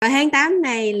Và tháng 8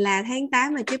 này là tháng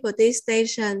 8 mà Triple T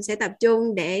Station sẽ tập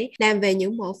trung để làm về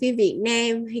những bộ phim Việt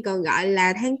Nam, hay còn gọi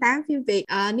là tháng 8 phim Việt.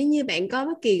 Nếu như bạn có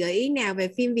bất kỳ gợi ý nào về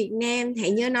phim Việt Nam,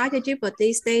 hãy nhớ nói cho Triple T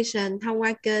Station thông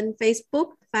qua kênh Facebook,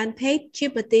 fanpage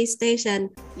Triple T Station.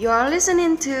 You are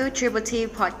listening to Triple T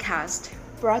Podcast,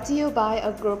 brought to you by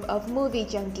a group of movie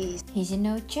junkies. Here's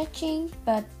no judging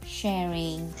but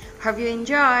sharing. Hope you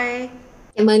enjoy.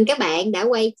 Chào mừng các bạn đã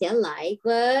quay trở lại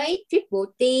với Triple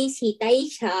T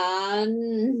Station.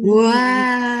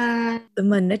 Wow, Tụi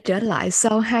mình đã trở lại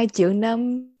sau 2 triệu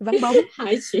năm vắng bóng.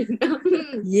 2 triệu năm.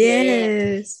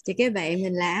 yes. Chào các bạn,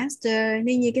 mình là Aster.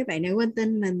 Nếu như các bạn đã quên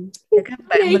tên mình. Chào các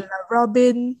bạn, mình là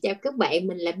Robin. Chào các bạn,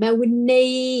 mình là Ba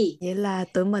Winnie. Vậy là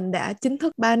tụi mình đã chính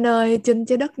thức ba nơi trên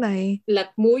trái đất này. Lệch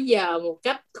múi giờ một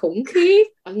cách khủng khiếp.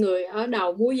 Người ở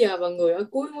đầu múi giờ và người ở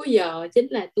cuối múi giờ chính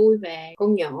là tôi và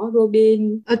con nhỏ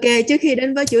Robin. Ok, trước khi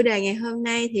đến với chủ đề ngày hôm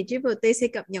nay thì Triple T sẽ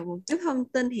cập nhật một chút thông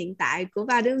tin hiện tại của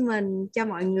ba đứa mình cho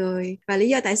mọi người, và lý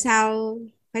do tại sao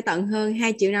phải tận hơn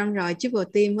 2 triệu năm rồi Triple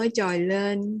T mới trồi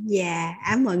lên và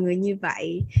ám mọi người như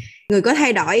vậy. Người có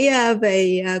thay đổi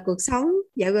về cuộc sống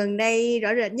dạo gần đây rõ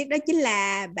rệt nhất đó chính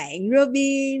là bạn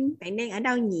Robin. Bạn đang ở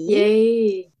đâu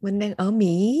nhỉ? Mình đang ở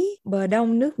Mỹ, bờ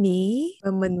đông nước Mỹ,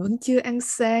 và mình vẫn chưa ăn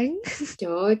sáng.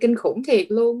 Trời ơi, kinh khủng thiệt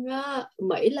luôn á.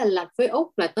 Mỹ là lệch với Úc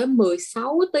là tới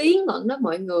 16 tiếng lận đó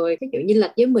mọi người. Ví dụ như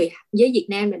lệch với Việt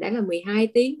Nam là đã là 12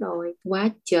 tiếng rồi. Quá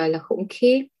trời là khủng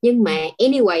khiếp. Nhưng mà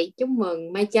anyway, chúc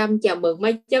mừng Mai Trâm, chào mừng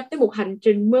Mai Trâm tới một hành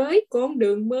trình mới, con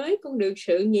đường mới, con đường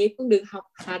sự nghiệp, con đường học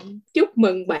hành. Chúc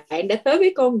mừng bạn đã tới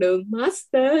với con đường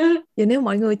master. Và nếu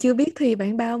mọi người chưa biết thì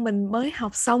bạn bao mình mới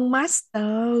học xong master.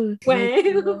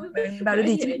 Wow. Bạn bao đã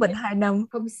đi chứng bệnh 2 năm.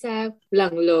 Không sao,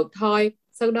 lần lượt thôi.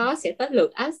 Sau đó sẽ tới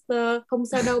lượt Aster. Không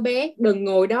sao đâu bé, đừng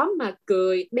ngồi đó mà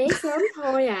cười, bé sớm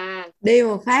thôi à. Đi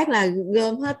một phát là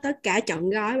gom hết tất cả trọn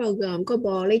gói, bao gồm có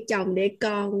bồ lấy chồng để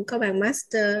con, có bằng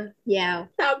master vào.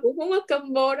 Tao cũng không có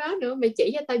combo đó nữa. Mày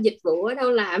chỉ cho tao dịch vụ ở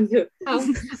đâu làm được không?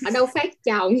 Ở đâu phát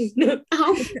chồng được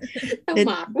không? Tao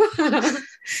mệt quá.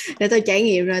 Để tôi trải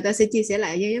nghiệm rồi tao sẽ chia sẻ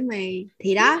lại với mày.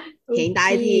 Thì đó, hiện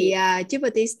tại thì Triple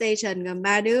T Station gồm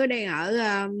 3 đứa đang ở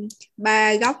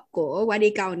 3 góc của quả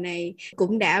địa cầu này,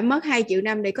 cũng đã mất 2 triệu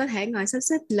năm để có thể ngồi sắp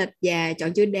xếp lịch và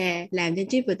chọn chủ đề làm trên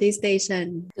Triple T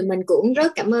Station. Tụi mình cũng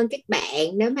rất cảm ơn các bạn.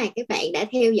 Nếu mà các bạn đã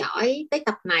theo dõi tới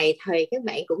tập này thì các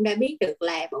bạn cũng đã biết được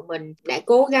là bọn mình đã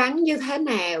cố gắng như thế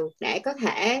nào để có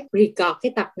thể record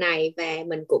cái tập này. Và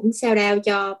mình cũng shout out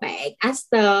cho bạn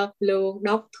Aster luôn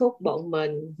đốc thúc bọn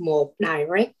mình, một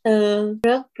director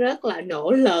rất là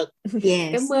nỗ lực.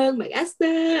 Yes. Cảm ơn bạn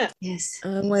Aster. Yes.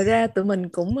 Ngoài ra tụi mình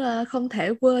cũng không thể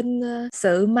quên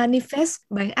sự manifest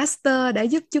bạn Aster đã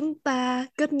giúp chúng ta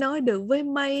kết nối được với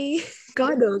mây,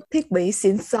 có được thiết bị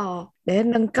xịn sò để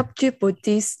nâng cấp Triple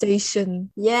T Station.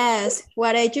 Yes,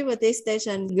 qua đây Triple T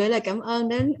Station gửi lời cảm ơn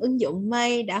đến ứng dụng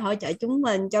Mây đã hỗ trợ chúng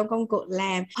mình trong công cuộc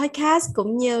làm podcast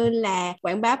cũng như là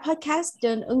quảng bá podcast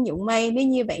trên ứng dụng Mây. Nếu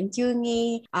như bạn chưa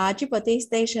nghe Triple T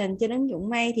Station trên ứng dụng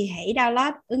Mây thì hãy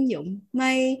download ứng dụng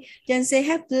Mây trên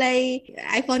CH Play.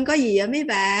 iPhone có gì vậy mấy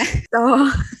bà?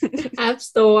 App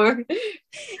Store.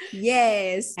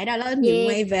 Yes, hãy download ứng dụng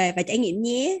Mây về và trải nghiệm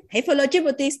nhé. Hãy follow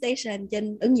Triple T Station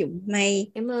trên ứng dụng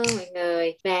Mây. Cảm ơn mọi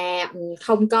người. Và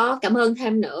không có cảm ơn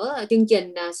thêm nữa, chương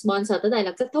trình sponsor tới đây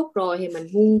là kết thúc rồi thì mình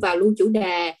buông vào luôn chủ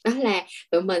đề. Đó là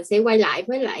tụi mình sẽ quay lại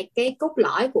với lại cái cốt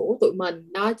lõi của tụi mình,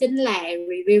 đó chính là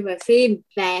review về phim.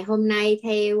 Và hôm nay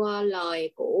theo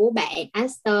lời của bạn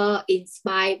Aster,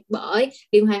 inspired bởi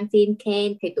liên hoan phim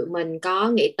Cannes, thì tụi mình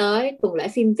có nghĩ tới tuần lễ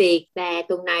phim Việt. Và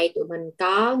tuần này tụi mình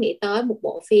có nghĩ tới một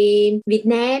bộ phim Việt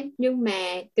Nam nhưng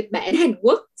mà kịch bản Hàn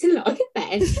Quốc. Xin lỗi các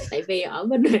bạn, tại vì ở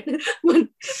bên mình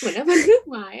ở bên nước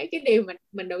ngoài, cái điều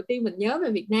mình đầu tiên mình nhớ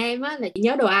về Việt Nam á là chỉ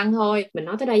nhớ đồ ăn thôi. Mình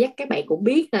nói tới đây chắc các bạn cũng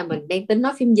biết là mình đang tính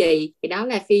nói phim gì, thì đó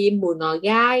là phim Mùi Ngò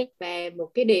Gai. Và một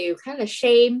cái điều khá là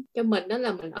shame cho mình đó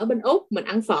là mình ở bên Úc, mình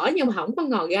ăn phở nhưng mà không có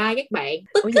ngò gai các bạn.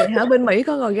 Ủa vậy hả? Bên Mỹ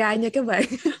có ngò gai nha các bạn.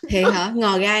 Thì hả?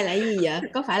 Ngò gai là gì vậy?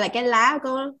 Có phải là cái lá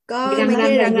có Răng mấy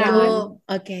cái răng vô?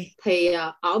 Ok. Thì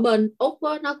ở bên Úc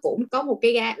á, nó cũng có một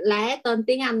cái lá tên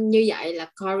tiếng Anh như vậy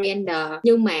là coriander,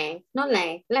 nhưng mà nó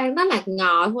là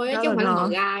ngò thôi chứ không phải là ngò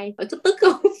gai. Ở tức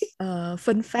không?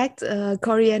 Fun fact,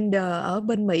 coriander ở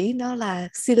bên Mỹ nó là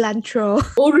cilantro.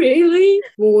 Oh really?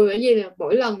 Mùi bởi vì là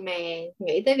mỗi lần mà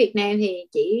nghĩ tới Việt Nam thì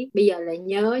chỉ bây giờ là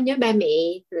nhớ ba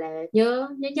mẹ, là nhớ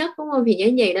nhất đúng không? Thì nhớ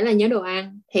gì đó là nhớ đồ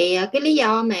ăn. Thì cái lý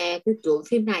do mà tôi chuộng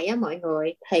phim này á mọi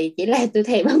người thì chỉ là tôi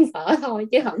thèm ăn phở thôi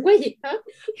chứ không có gì hết.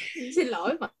 Xin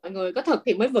lỗi mọi người có thật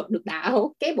thì mới vực được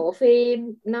đạo. Cái bộ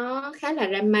phim nó khá là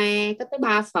drama, có tới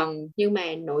 3 phần, nhưng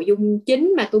mà nội dung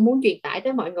chính mà tôi muốn truyền tải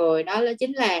tới mọi người đó là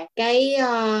chính là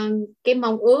cái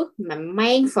mong ước mà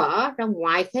mang phở ra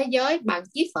ngoài thế giới bằng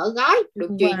chiếc phở gói được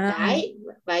truyền tải.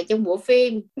 Và trong bộ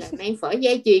phim là mang phở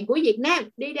gia truyền của Việt Nam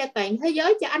đi ra toàn thế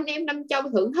giới cho anh em Nam Châu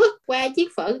thưởng thức qua chiếc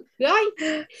phở gói.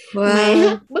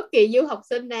 Mà bất kỳ du học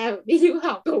sinh nào đi du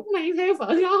học cũng mang theo phở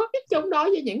gói trong đó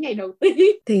cho những ngày đầu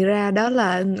tiên. Thì ra đó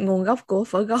là nguồn gốc của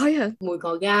phở gói hả? Mùi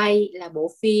cò gai là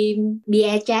bộ phim bia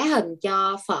trá hình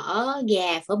cho phở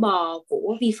gà, phở bò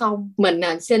của Vi Phong. Mình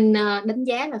xin đánh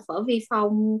giá là phở Vi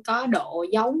Phong có độ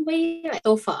giống với lại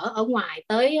tô phở ở ngoài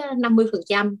tới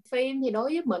 50%. Phim thì đối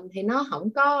với mình thì nó không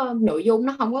có nội dung,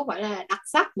 nó không có gọi là đặc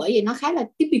sắc, bởi vì nó khá là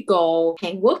typical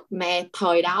Hàn Quốc. Mà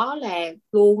thời đó là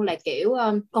luôn là kiểu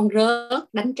con rớt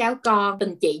đánh tráo con,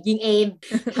 tình chị duyên em,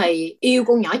 thì yêu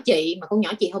con nhỏ chị mà con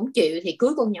nhỏ chị không chịu thì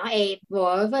cưới con nhỏ em.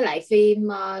 Với lại phim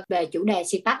về chủ đề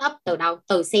start up từ đâu,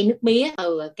 từ xe nước mía,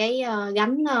 từ cái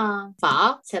gánh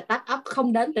phở. Start up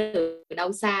không đến từ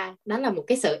đâu xa, đó là một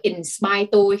cái sự inspire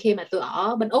tôi khi mà tôi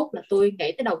ở bên Úc. Là tôi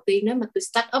nghĩ tới đầu tiên nếu mà tôi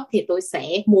start up thì tôi sẽ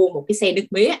mua một cái xe nước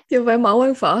mía, chứ không phải mở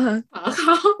quán phở hả? phở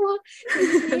khó quá,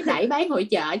 đẩy bán hội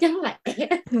chợ cho nó lẹ.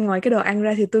 Ngoài cái đồ ăn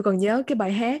ra thì tôi còn nhớ cái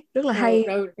bài hát rất là hay.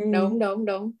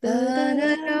 Đúng.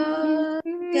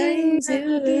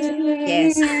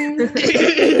 Yes.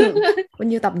 Bao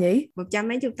nhiêu tập nhỉ? 100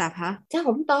 mấy chục tập hả? Chắc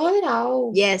không tới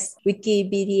đâu. Yes,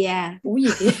 Wikipedia. Ủa gì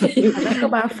vậy? Nó có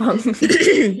 3 phần.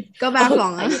 Có 3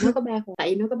 phần tại á? vì nó có 3 phần. Tại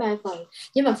vì nó có 3 phần.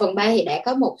 Nhưng mà phần 3 thì đã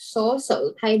có một số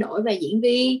sự thay đổi về diễn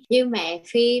viên. Nhưng mà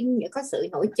phim có sự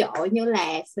nổi trội như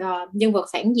là nhân vật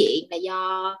phản diện là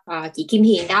do chị Kim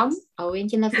Hiền đóng.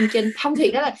 Angela Phương Trinh. Không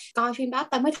thì đó là coi phim đó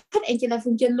tao mới thích Angela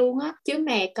Phương Trinh luôn á. Chứ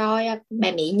mà coi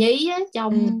bà mẹ nhí á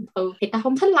trong thì tao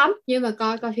không thích lắm. Nhưng mà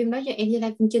coi phim đó cho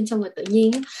Angela Phương Trinh xong rồi tự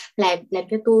nhiên á, làm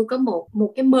cho tôi có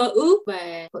một cái mơ ước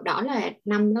về đó là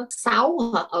năm lớp 6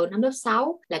 năm lớp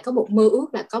 6 là có một mơ ước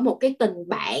là có một cái tình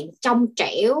bạn trong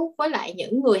trẻo với lại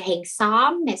những người hàng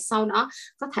xóm này, sau đó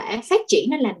có thể phát triển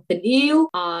nó làm tình yêu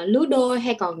lứa đôi,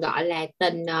 hay còn gọi là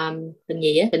tình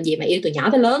gì mà yêu từ nhỏ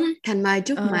tới lớn á. Thành Mai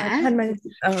Trúc Mã.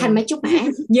 Thành Mai Trúc Mã.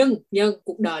 Nhưng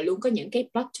cuộc đời luôn có những cái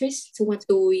plot twist xung quanh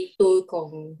tôi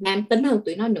còn nam tính hơn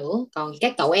tụi nó nữa. Còn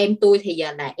các cậu em tôi thì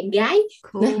giờ là em gái.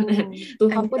 Tôi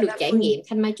không có được trải nghiệm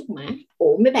Thanh Mai Trúc Mã.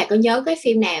 Ủa mấy bà có nhớ cái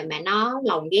phim nào mà nó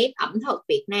lồng ghép ẩm thực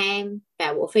Việt Nam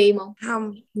vào bộ phim không?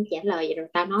 Không. Trả lời vậy rồi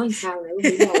tao nói sao nữa.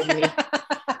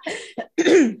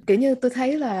 Kiểu như tôi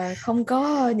thấy là không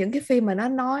có những cái phim mà nó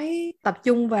nói tập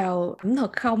trung vào ẩm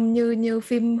thực không như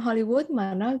phim Hollywood,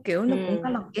 mà nó kiểu nó cũng có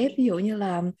lồng ghép, ví dụ như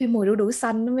là phim Mùi đu đủ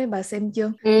xanh đó, mấy bà xem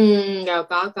chưa? Rồi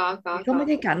có mấy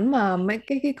cái cảnh mà mấy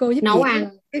cái cô giúp nấu việc ăn,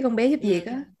 cái con bé giúp việc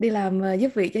á, đi làm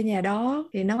giúp việc cho nhà đó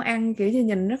thì nấu ăn, kiểu như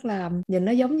nhìn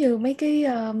nó giống như mấy cái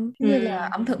như là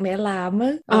ẩm thực mẹ làm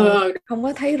á. Không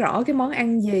có thấy rõ cái món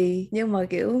ăn gì, nhưng mà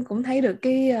kiểu cũng thấy được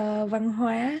cái văn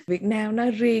hóa Việt Nam nó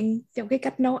riêng trong cái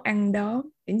cách nấu ăn đó,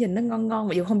 nhìn nó ngon ngon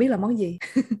mặc dù không biết là món gì.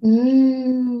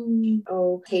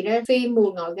 Thì ra phim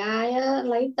Mùi Ngò Gai á,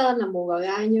 lấy tên là Mùi Ngò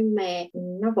Gai nhưng mà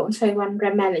nó vẫn xoay quanh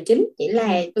drama là chính. Chỉ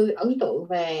là tôi ấn tượng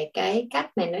về cái cách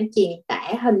mà nó truyền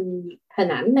tả hình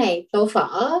ảnh này. Tô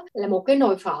phở là một cái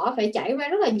nồi phở phải trải qua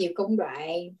rất là nhiều công đoạn,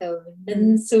 từ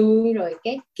ninh xương rồi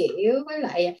các kiểu, với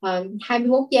lại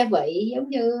 21 gia vị giống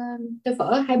như tô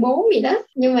phở 24 gì đó.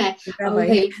 Nhưng mà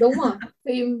thì đúng rồi,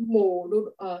 phim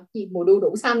Mùa đu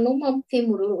đủ xanh đúng không? Phim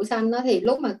Mùa đu đủ xanh đó thì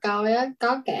lúc mà coi á,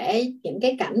 có kể những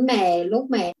cái cảnh mà lúc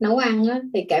mà nấu ăn á,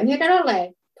 thì cảm thấy nó rất là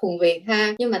thuần Việt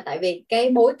ha. Nhưng mà tại vì cái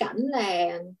bối cảnh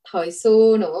là thời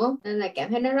xưa nữa nên là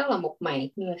cảm thấy nó rất là mộc mạc.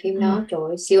 Nhưng mà phim đó trời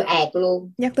ơi, siêu ạt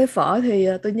luôn. Nhắc tới phở thì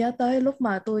tôi nhớ tới lúc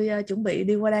mà tôi chuẩn bị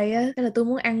đi qua đây á, thế là tôi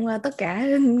muốn ăn tất cả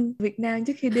Việt Nam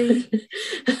trước khi đi.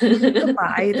 Thất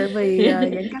bại tại vì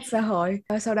giãn cách xã hội.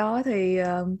 Sau đó thì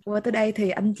qua tới đây thì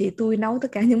anh chị tôi nấu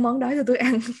tất cả những món đó cho tôi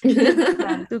ăn.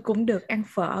 Và tôi cũng được ăn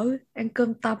phở, ăn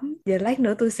cơm tấm. Giờ lát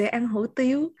nữa tôi sẽ ăn hủ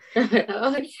tiếu. Trời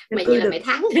ơi, mày vậy là mày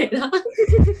thắng rồi đó.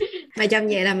 Mày Trâm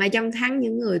vậy là mày Trâm thắng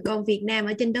những người con Việt Nam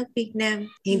ở trên đất Việt Nam.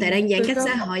 Hiện tại đang giãn cách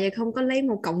xã hội và không có lấy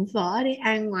một cọng phở để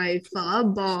ăn ngoài phở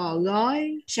bò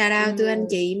gói. Shout out to anh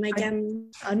chị Mai Trâm.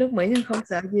 Ở nước Mỹ nhưng không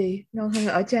sợ gì, ngon hơn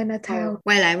ở Chinatown.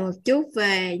 Quay lại một chút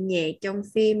về nhạc trong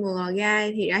phim Mùi Ngò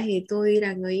Gai. Thì ra thì tôi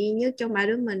là người duy nhất trong ba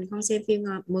đứa mình không xem phim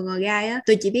Mùi Ngò Gai á.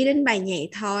 Tôi chỉ biết đến bài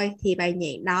nhạc thôi. Thì bài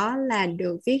nhạc đó là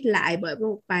được viết lại bởi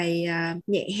một bài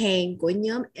nhạc Hàn của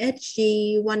nhóm SG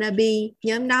Wannabe.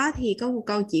 Nhóm đó thì có một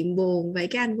câu câu chuyện buồn về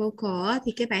cái anh vocal á,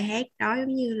 thì cái bài hát đó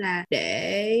giống như là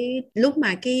để lúc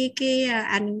mà cái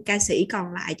anh ca sĩ còn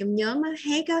lại trong nhóm á,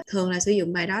 hát á, thường là sử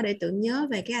dụng bài đó để tưởng nhớ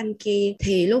về cái anh kia.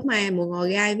 Thì lúc mà Mùa Ngò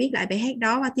Gai viết lại bài hát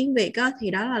đó qua tiếng Việt á,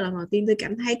 thì đó là lần đầu tiên tôi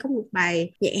cảm thấy có một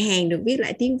bài nhẹ nhàng được viết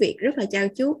lại tiếng Việt rất là trau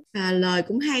chuốt, và lời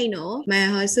cũng hay nữa. Mà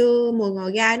hồi xưa Mùa Ngò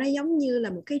Gai nó giống như là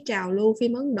một cái trào lưu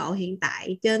phim Ấn Độ hiện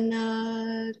tại trên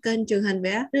kênh truyền hình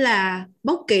vậy á, là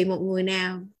bất kỳ một người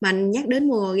nào mà nhắc đến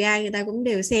Mùa Ngò Gai người ta cũng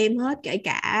đều xem hết, kể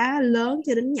cả lớn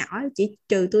cho đến nhỏ, chỉ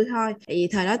trừ tôi thôi, tại vì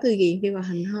thời đó tôi ghiền phim hoạt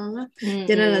hình hơn á,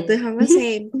 cho nên là tôi không có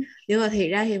xem. Nhưng mà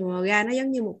thiệt ra thì Mùa Ngò Gai nó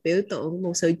giống như một biểu tượng,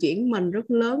 một sự chuyển mình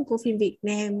rất lớn của phim Việt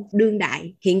Nam đương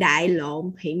đại, hiện đại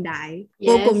hiện đại,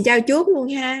 vô cùng trau chuốt luôn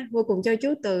ha, vô cùng trau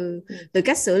chuốt từ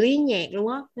cách xử lý nhạc luôn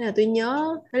á. Nên là tôi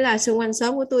nhớ đó là xung quanh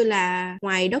xóm của tôi là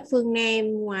ngoài Đất Phương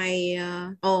Nam, ngoài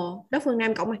Đất Phương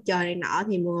Nam, Cổng Mặt Trời này nọ,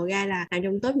 thì Mùa Ngò Gai là nằm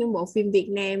trong top những bộ phim Việt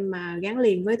Nam mà gắn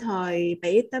liền với thời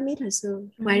 7X 8X hồi xưa.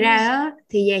 Ngoài ra á,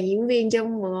 thì dàn diễn viên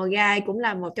trong Mùa Ngò Gai cũng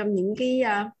là một trong những cái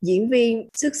diễn viên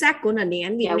xuất sắc của nền điện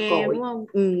ảnh Việt Nam, đúng không?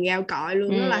 Gạo cội luôn,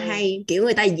 rất là hay. Kiểu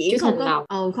người ta diễn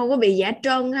không có bị giả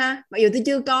trân ha. Mặc dù tôi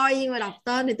chưa coi nhưng mà đọc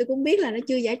tên thì tôi cũng biết là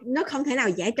nó không thể nào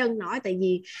giả trân nổi, tại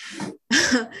vì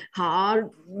họ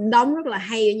đóng rất là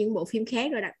hay ở những bộ phim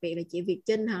khác, rồi đặc biệt là chị Việt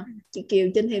Trinh hả? Chị Kiều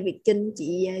Trinh hay Việt Trinh,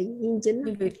 chị Duyên Chính.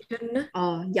 Chị Việt Trinh đó.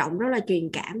 Giọng rất là truyền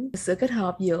cảm. Sự kết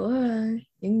hợp giữa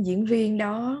những diễn viên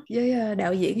đó với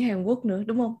đạo diễn Hàn Quốc nữa,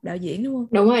 đúng không? Đạo diễn đúng không?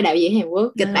 Đúng rồi, đạo diễn Hàn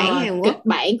Quốc. Kịch bản Hàn Quốc. Kịch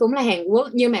bản cũng là Hàn Quốc,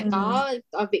 nhưng mà có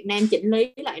ở Việt Nam chỉnh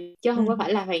lý lại, chứ không có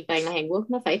phải là hoàn toàn là Hàn Quốc.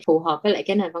 Nó phải phù hợp với lại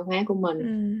cái nền văn hóa của mình.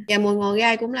 Và Mùa Ngò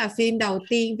Gai cũng là phim đầu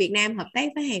tiên Việt Nam hợp tác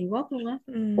với Hàn Quốc luôn á.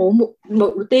 Ủa, bộ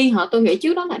đầu tiên hả? Tôi nghĩ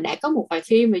trước đó là đã có một vài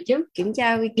phim rồi chứ. Kiểm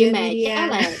tra Wikipedia. Nhưng mà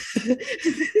chắc là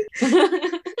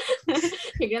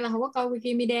thực ra là không có coi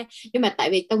Wikimedia, nhưng mà tại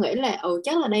vì tôi nghĩ là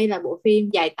chắc là đây là bộ phim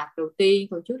dài tập đầu tiên,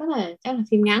 còn trước đó là chắc là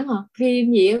phim ngắn hả?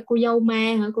 Phim gì á, Cô Dâu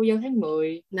Ma hả? Cô Dâu Tháng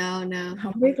 10. No,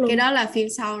 không biết luôn. Cái đó là phim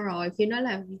sau rồi, phim đó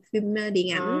là phim điện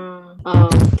ảnh.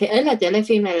 Thì ấy là trở lại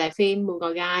phim này là phim Mùa Ngò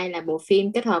Gai, là bộ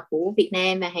phim kết hợp của Việt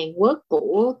Nam và Hàn Quốc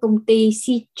của công ty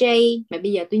CJ. Mà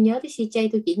bây giờ tôi nhớ tới CJ,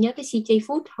 tôi chỉ nhớ tới CJ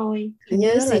Food thôi. Tôi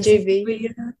nhớ CJV.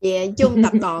 Chung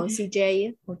tập đoàn CJ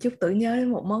á. Một chút tưởng nhớ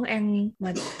đến một món ăn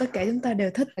mà tất cả chúng ta đều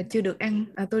thích mà chưa được ăn.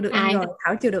 Tôi được ăn rồi,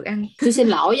 Thảo chưa được ăn. Tôi xin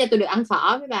lỗi nha, tôi được ăn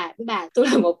phở với bà. Tôi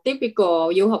là một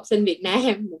typical du học sinh Việt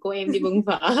Nam, một cô em đi bưng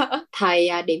phở. Thầy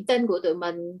điểm tên của tụi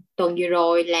mình tuần vừa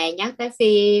rồi là nhắc tới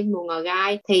phim Mùa Ngò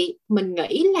Gai, thì mình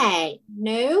nghĩ là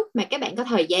nếu mà các bạn có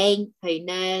thời gian thì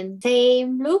nên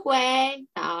xem lướt qua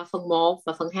phần 1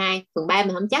 và phần 2. Phần 3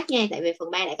 mình không chắc nha, tại vì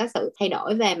phần 3 đã có sự thay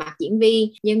đổi về mặt diễn viên,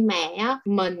 nhưng mà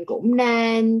mình cũng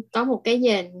nên có một cái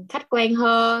nhìn khách quan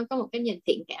hơn, có một cái nhìn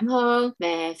thiện cảm hơn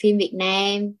về phim Việt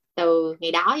Nam. Từ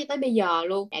ngày đó cho tới bây giờ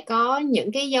luôn đã có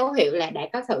những cái dấu hiệu là đã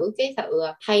có thử cái sự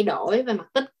thay đổi về mặt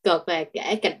tích cực về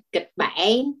cả kịch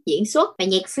bản, diễn xuất và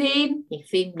nhạc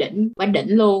phim quá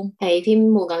đỉnh luôn. Thì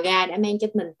phim Mùa Ngò Gai đã mang cho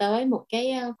mình tới một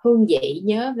cái hương vị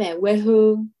nhớ về quê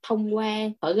hương thông qua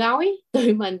phở gói.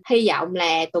 Tụi mình hy vọng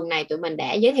là tuần này tụi mình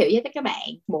đã giới thiệu với các bạn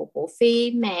một bộ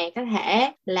phim mà có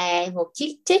thể là một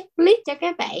chiếc checklist cho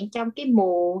các bạn trong cái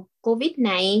mùa Covid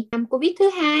này, năm Covid thứ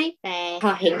 2.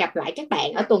 Và hẹn gặp lại các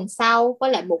bạn ở tuần sau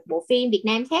với lại một bộ phim Việt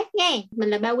Nam khác nha. Mình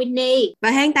là Ba Winnie.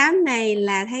 Và tháng 8 này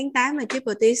là tháng 8 mà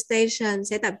Triple T Station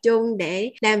sẽ tập trung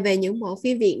để làm về những bộ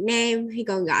phim Việt Nam, hay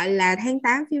còn gọi là tháng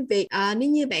 8 phim Việt. Nếu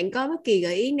như bạn có bất kỳ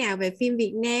gợi ý nào về phim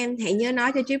Việt Nam, hãy nhớ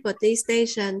nói cho Triple T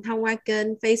Station thông qua kênh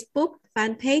Facebook,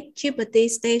 fanpage Triple T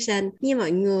Station. Như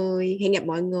mọi người, hẹn gặp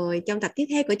mọi người trong tập tiếp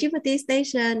theo của Triple T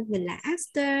Station. Mình là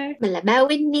Aster. Mình là Ba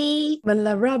Winnie. Mình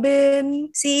là Robin.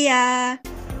 See ya.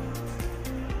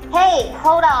 Hey,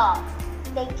 hold on.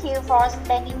 Thank you for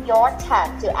spending your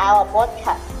time to our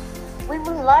podcast. We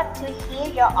would love to hear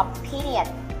your opinion.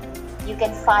 You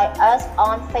can find us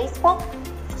on Facebook,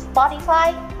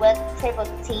 Spotify with Triple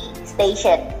T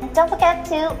Station. And don't forget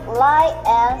to like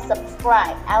and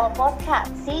subscribe our podcast.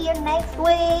 See you next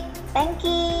week. Thank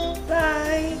you.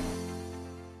 Bye.